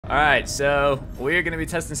Alright, so we're going to be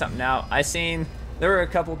testing something out. I seen there were a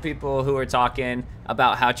couple people who were talking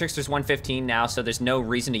about how Trickster's 115 now, so there's no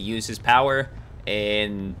reason to use his power.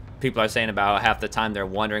 And people are saying about half the time they're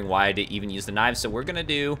wondering why to even use the knives. So we're going to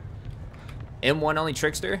do M1 only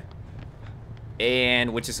Trickster.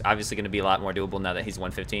 And which is obviously going to be a lot more doable now that he's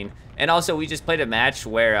 115. And also we just played a match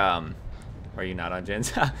where, are you not on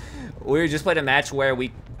gens? We just played a match where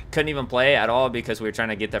we couldn't even play at all because we were trying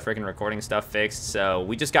to get the freaking recording stuff fixed. So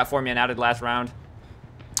we just got 4-man outed last round.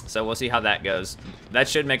 So we'll see how that goes. That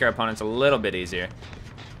should make our opponents a little bit easier.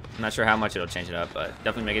 I'm not sure how much it'll change it up, but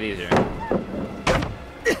definitely make it easier.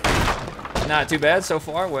 Not too bad so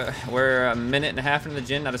far. We're a minute and a half into the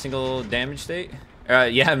gen, not a single damage state.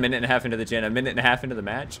 Yeah, a minute and a half into the gen, a minute and a half into the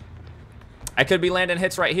match. I could be landing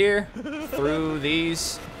hits right here through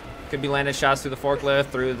these. Could be landing shots through the forklift,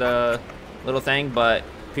 through the little thing, but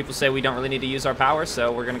people say we don't really need to use our power, so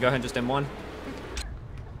we're going to go ahead and just M1.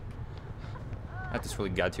 That just really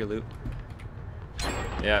god tier loot.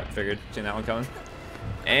 Yeah, figured. Seen that one coming.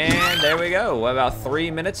 And there we go. What, about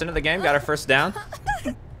 3 minutes into the game, got our first down.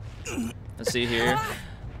 Let's see here.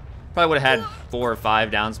 Probably would have had 4 or 5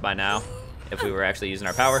 downs by now if we were actually using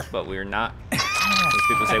our power, but we're not. As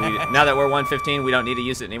people say, now that we're 115, we don't need to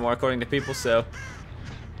use it anymore, according to people, so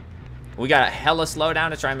we got a hella slowdown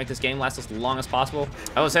to try and make this game last as long as possible.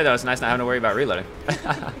 I would say, though, it's nice not having to worry about reloading.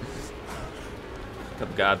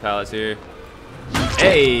 Couple god pallets here.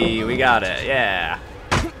 Hey, we got it. Yeah.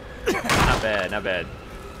 Not bad, not bad.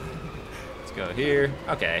 Let's go here.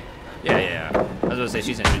 Okay. Yeah. I was going to say,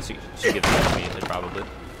 she's injured. She gives it immediately, probably.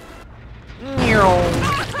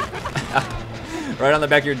 Right on the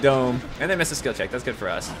back of your dome. And they missed a skill check. That's good for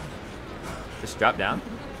us. Just drop down?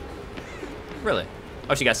 Really?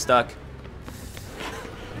 Oh, she got stuck.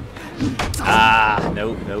 Ah,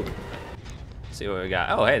 nope. Let's see what we got.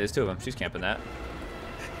 Oh, hey, there's 2 of them. She's camping that.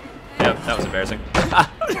 Yep, that was embarrassing.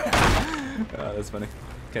 Oh, that's funny.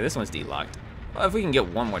 Okay, this one's D-locked. Well, if we can get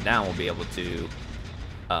 1 more down, we'll be able to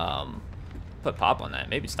put pop on that.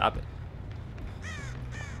 Maybe stop it.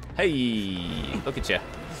 Hey, look at you.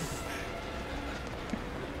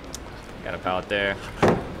 Got a pallet there.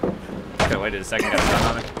 Okay, waited a second. Got a gun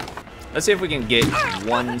on it. Let's see if we can get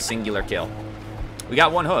 1 singular kill. We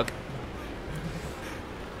got 1 hook.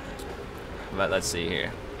 But let's see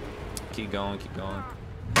here. Keep going.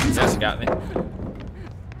 That's got me.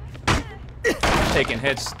 Taking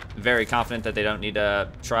hits. Very confident that they don't need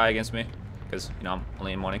to try against me. Because, you know, I'm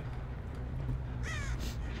only in morning.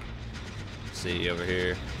 See over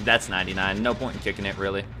here. That's 99. No point in kicking it,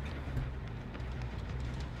 really.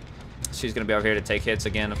 She's going to be over here to take hits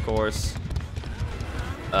again, of course.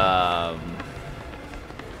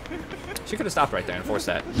 She could have stopped right there and forced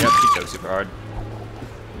that. Yep, she choked super hard.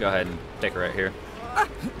 Go ahead and take her right here.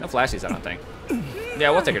 No flashies, I don't think. Yeah,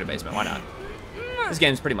 we'll take her to basement. Why not? This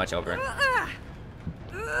game's pretty much over.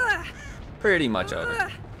 Pretty much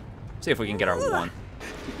over. See if we can get our 1.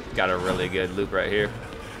 Got a really good loop right here.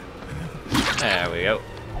 There we go.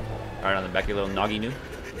 Right on the back of your little noggy new.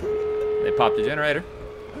 They popped the generator.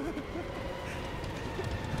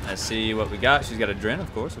 Let's see what we got. She's got a dren,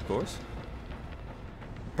 of course.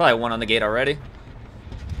 Probably 1 on the gate already.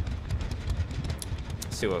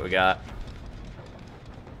 Let's see what we got.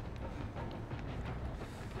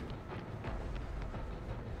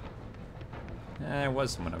 There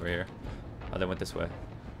was someone over here. Oh, they went this way.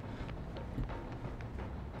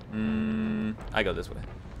 I go this way.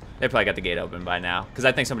 They probably got the gate open by now, because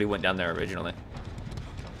I think somebody went down there originally.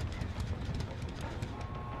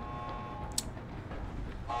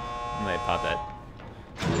 They pop that.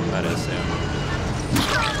 I'd assume.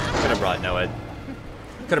 Could have brought no head.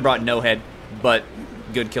 Could have brought no head, but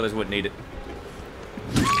good killers wouldn't need it.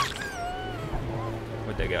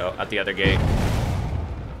 Where'd they go? Out the other gate.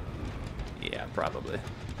 Yeah, probably.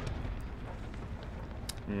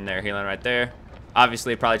 And they're healing right there.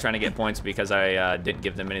 Obviously, probably trying to get points because I didn't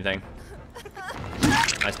give them anything.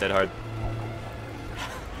 Nice dead hard.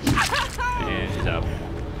 And she's out.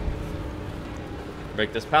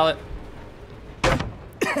 Break this pallet.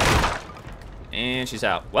 And she's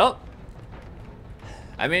out. Well,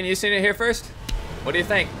 I mean, you seen it here first. What do you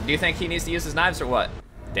think? Do you think he needs to use his knives or what?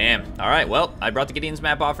 Damn. All right, well, I brought the Gideon's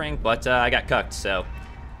map offering, but I got cucked, so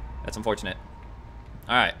that's unfortunate.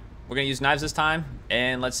 All right, we're going to use knives this time,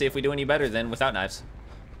 and let's see if we do any better than without knives.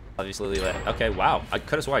 Obviously, okay, wow. I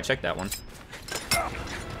could have swore I checked that one.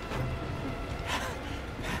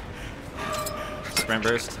 Sprint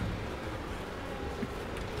burst.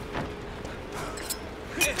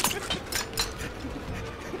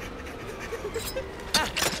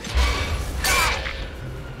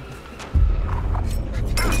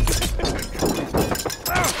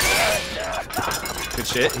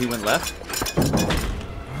 shit, he went left.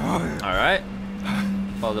 Alright.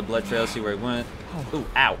 Follow the blood trail, see where he went. Ooh,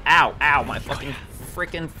 ow, ow, ow, my fucking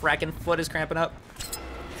freaking fracking foot is cramping up.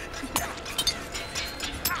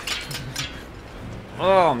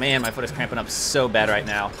 Oh man, my foot is cramping up so bad right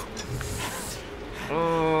now.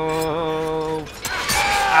 Oh.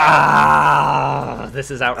 Ah,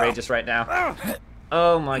 this is outrageous right now.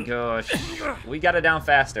 Oh my gosh. We got it down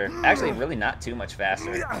faster. Actually, really not too much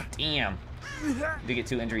faster. Damn. Did get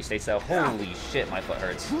 2 injury states though. Holy shit, my foot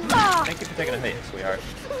hurts. Thank you for taking a hit, sweetheart.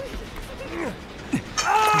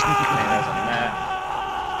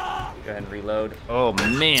 Go ahead and reload. Oh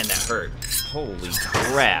man, that hurt. Holy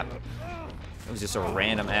crap. It was just a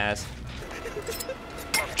random ass.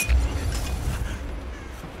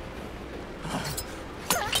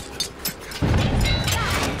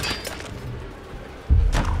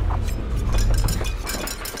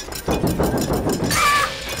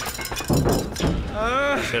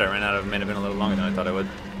 Shit, I ran out of them. It may have been a little longer than I thought I would.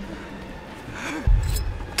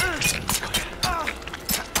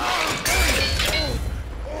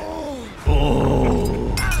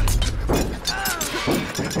 Oh.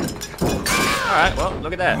 Alright, well,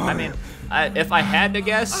 look at that. I mean, if I had to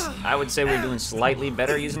guess, I would say we're doing slightly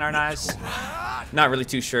better using our knives. Not really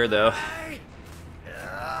too sure, though.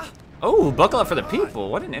 Oh, buckle up for the people.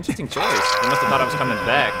 What an interesting choice. They must have thought I was coming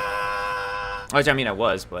back. Which, I mean, I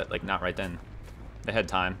was, but, like, not right then. They had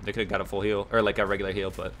time. They could have got a full heal, or like a regular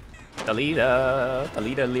heal, but Talita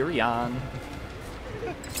Lyrian.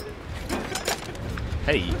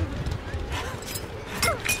 Hey.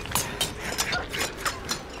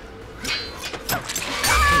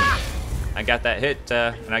 I got that hit,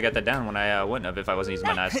 and I got that down when I wouldn't have if I wasn't using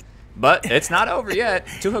my knives. But it's not over yet.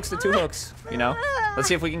 2 hooks to 2 hooks, you know? Let's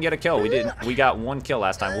see if we can get a kill. We got 1 kill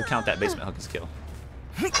last time. We'll count that basement hook as kill.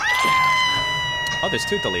 Oh, there's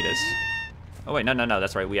 2 Talitas. Oh wait, no,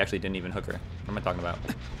 that's right. We actually didn't even hook her. What am I talking about?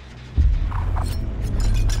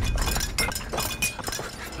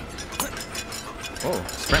 Oh,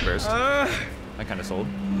 sprint burst. That kind of sold.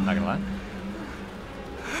 Not gonna lie.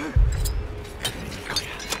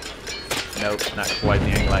 Nope, not quite the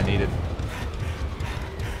angle I needed.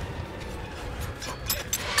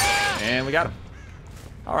 And we got him.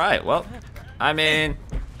 All right, well, I mean,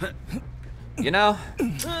 you know,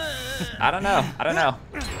 I don't know.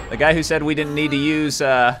 The guy who said we didn't need to use,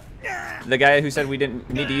 our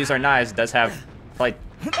knives does have probably,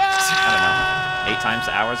 I don't know, 8 times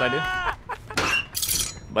the hours I do.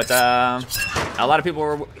 But a lot of people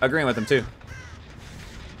were agreeing with him too.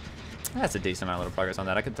 That's a decent amount of little progress on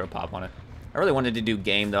that. I could throw pop on it. I really wanted to do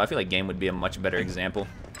game though. I feel like game would be a much better example.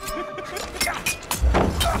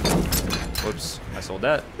 Whoops, I sold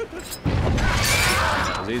that.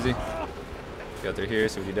 That was easy. Go through here,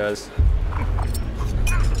 see what he does.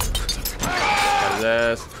 Got his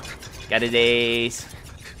ass. Got his ace.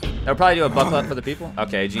 They'll probably do a buckle up for the people.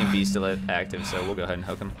 Okay, G&B's still active, so we'll go ahead and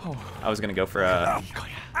hook him. I was gonna go for a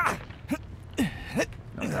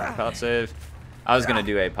pop save. I was gonna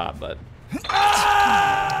do a pop, but let's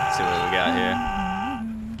see what we got here.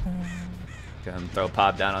 Go ahead and throw a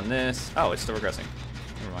pop down on this. Oh, it's still regressing.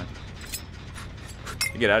 Never mind.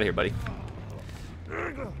 You get out of here, buddy.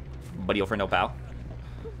 Buddy over no pal.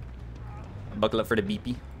 Buckle up for the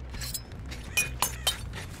beepy.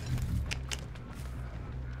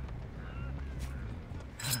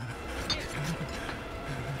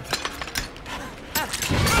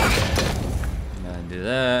 Gotta do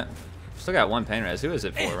that. Still got 1 pain res. Who is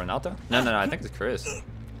it for? Ronaldo? No, I think it's Chris.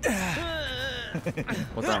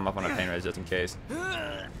 We'll throw him up on a pain res just in case.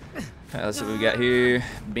 Alright, let's see what we got here.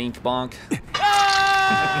 Bink bonk.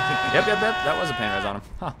 Yep. That was a pain res on him.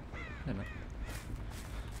 Huh. Didn't know.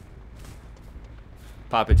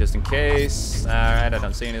 Pop it just in case. Alright, I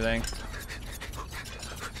don't see anything.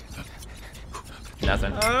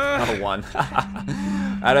 Nothing. Oh, 1.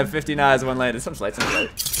 Out of 50 knives, 1 landed. Some slight.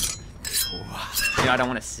 You know, I don't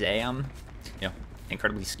want to say I'm, you know,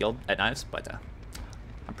 incredibly skilled at knives, but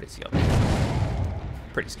I'm pretty skilled.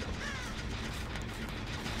 Pretty skilled.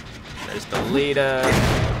 There's Talita.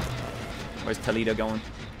 Where's Talita going?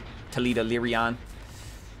 Talita Lyrian.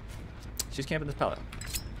 She's camping this pallet.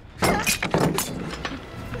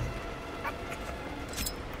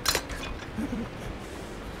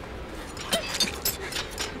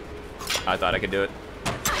 I thought I could do it.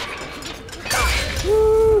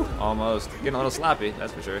 Woo! Almost. Getting a little sloppy,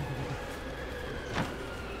 that's for sure.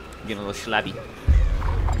 Getting a little slappy.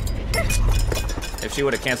 If she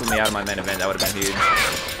would have canceled me out of my main event, that would have been huge.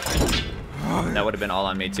 That would have been all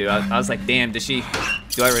on me too. I was like, damn, do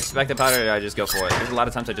I respect the powder or do I just go for it? There's a lot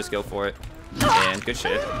of times I just go for it. And good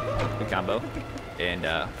shit. Good combo. And,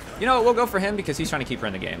 you know what? We'll go for him because he's trying to keep her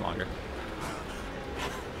in the game longer.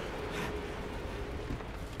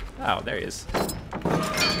 Oh, there he is. He's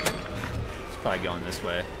probably going this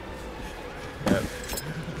way. Yep.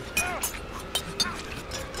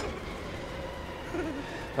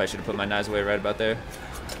 Probably should have put my knives away right about there.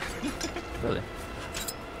 Really?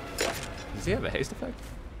 Does he have a haste effect?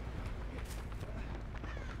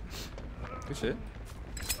 Good shit.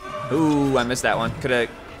 Ooh, I missed that one. Could have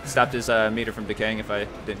stopped his meter from decaying if I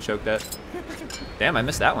didn't choke that. Damn, I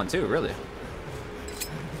missed that one too, really.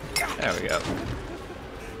 There we go.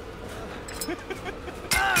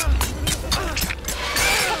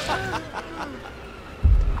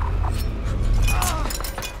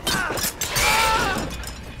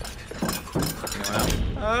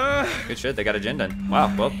 Good shit, they got a gen done.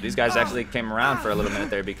 Wow, well, these guys actually came around for a little minute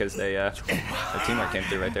there because they, their teamwork came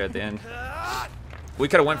through right there at the end. We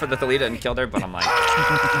could have went for the Thalita and killed her, but I'm like,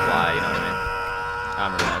 why, you know what I mean?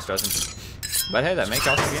 I'm really not stressing. But hey, that may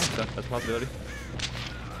cost the game, so that's a possibility.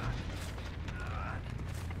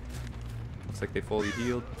 Looks like they fully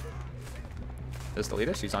healed. This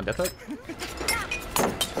Thalita, she's on death hook.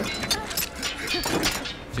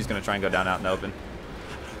 She's gonna try and go down out in the open.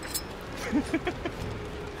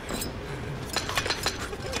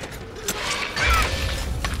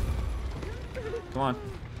 Come on.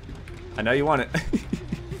 I know you want it.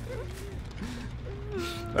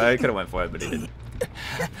 Well, he could have went for it, but he didn't.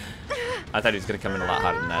 I thought he was going to come in a lot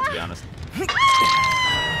hotter than that, to be honest.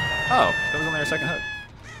 Oh, that was only our second hook.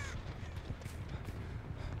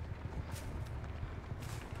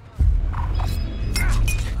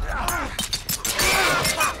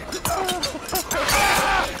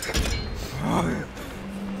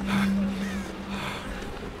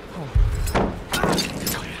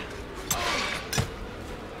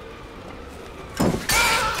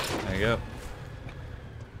 There you go.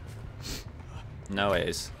 No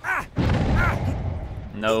ways.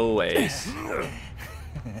 No ways.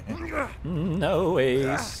 No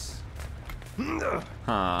ways.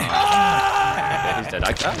 Huh. Okay, he's dead. I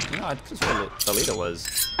you know, I just feel Thalita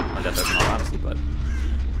was on death in all honesty, but.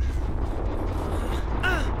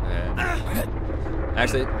 And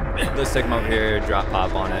actually, let's take him over here, drop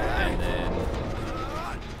pop on it, and then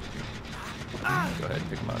go ahead and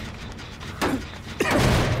pick him up.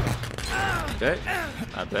 Okay,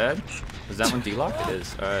 not bad. Is that one D-locked? It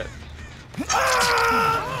is. Alright.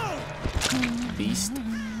 Beast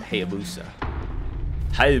Hayabusa.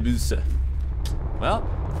 Hayabusa. Well,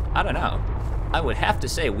 I don't know. I would have to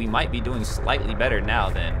say we might be doing slightly better now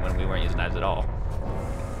than when we weren't using knives at all.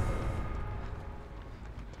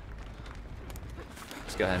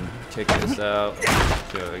 Let's go ahead and kick this out.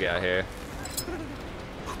 See what we got here.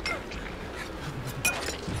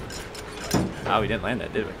 Oh, we didn't land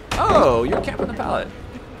that, did we? Oh, you're camping the pallet.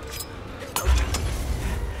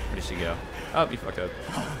 Where did she go? Oh, you fucked up.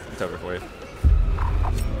 It's over for you.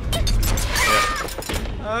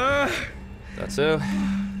 Yep. That's so.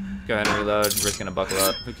 Go ahead and reload. We're just gonna buckle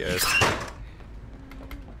up. Who cares?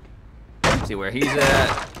 See where he's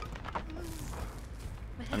at.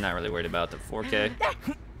 I'm not really worried about the 4K.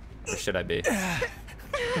 Or should I be? Nah,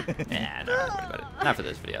 not really worried about it. Not for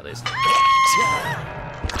this video, at least.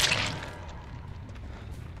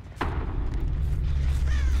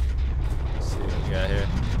 Got here.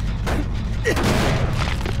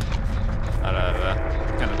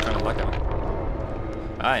 Kind of trying to luck out.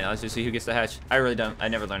 Alright, now let's just see who gets the hatch. I really don't. I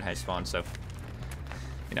never learned hatch spawn, so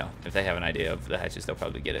you know, if they have an idea of the hatches, they'll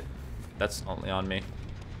probably get it. That's only on me.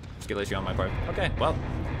 Skill issue on my part. Okay, well,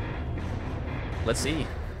 let's see.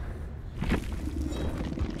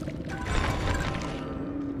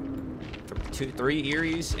 Three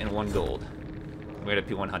Eries and 1 gold. We're at a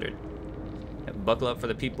P100. Buckle up for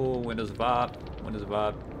the people. Windows of Op. Windows of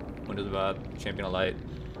Op. Windows of Op. Champion of Light.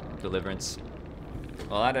 Deliverance.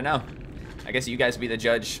 Well, I don't know. I guess you guys be the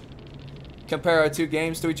judge. Compare our two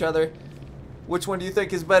games to each other. Which one do you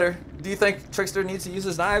think is better? Do you think Trickster needs to use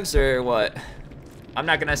his knives or what? I'm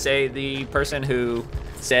not gonna say the person who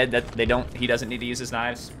said that he doesn't need to use his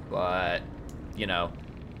knives, but you know,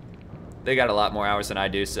 they got a lot more hours than I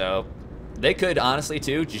do, so they could honestly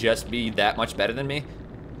too just be that much better than me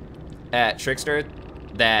at Trickster,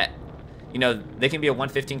 that you know, they can be a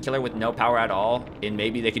 115 killer with no power at all, and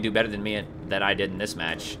maybe they could do better than me than I did in this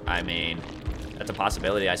match. I mean, that's a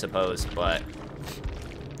possibility, I suppose, but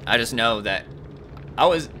I just know that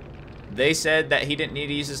they said that he didn't need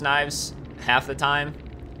to use his knives half the time,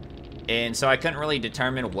 and so I couldn't really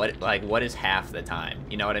determine what is half the time,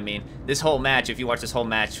 you know what I mean? This whole match, if you watch this whole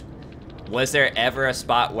match, was there ever a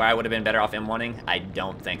spot where I would have been better off M1ing? I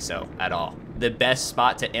don't think so at all. the best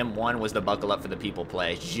spot to M1 was the buckle up for the people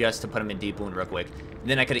play, just to put him in deep wound real quick.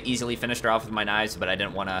 Then I could have easily finished her off with my knives, but I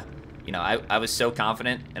didn't want to, you know, I was so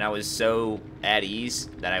confident and I was so at ease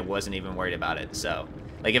that I wasn't even worried about it. So,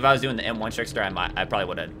 like, if I was doing the M1 Trickster, I probably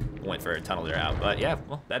would have went for a tunnel her out. But yeah,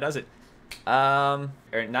 well, that does it. Or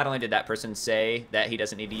not only did that person say that he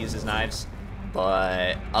doesn't need to use his knives,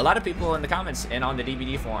 but a lot of people in the comments and on the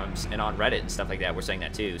DVD forums and on Reddit and stuff like that were saying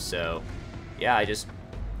that too. So, yeah,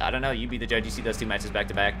 I don't know. You be the judge. You see those two matches back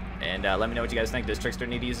to back, and let me know what you guys think. Does Trickster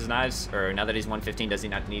need to use his knives, or now that he's 115, does he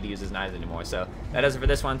not need to use his knives anymore? So that does it for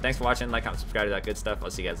this one. Thanks for watching. Like, comment, subscribe to that good stuff. I'll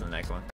see you guys in the next one.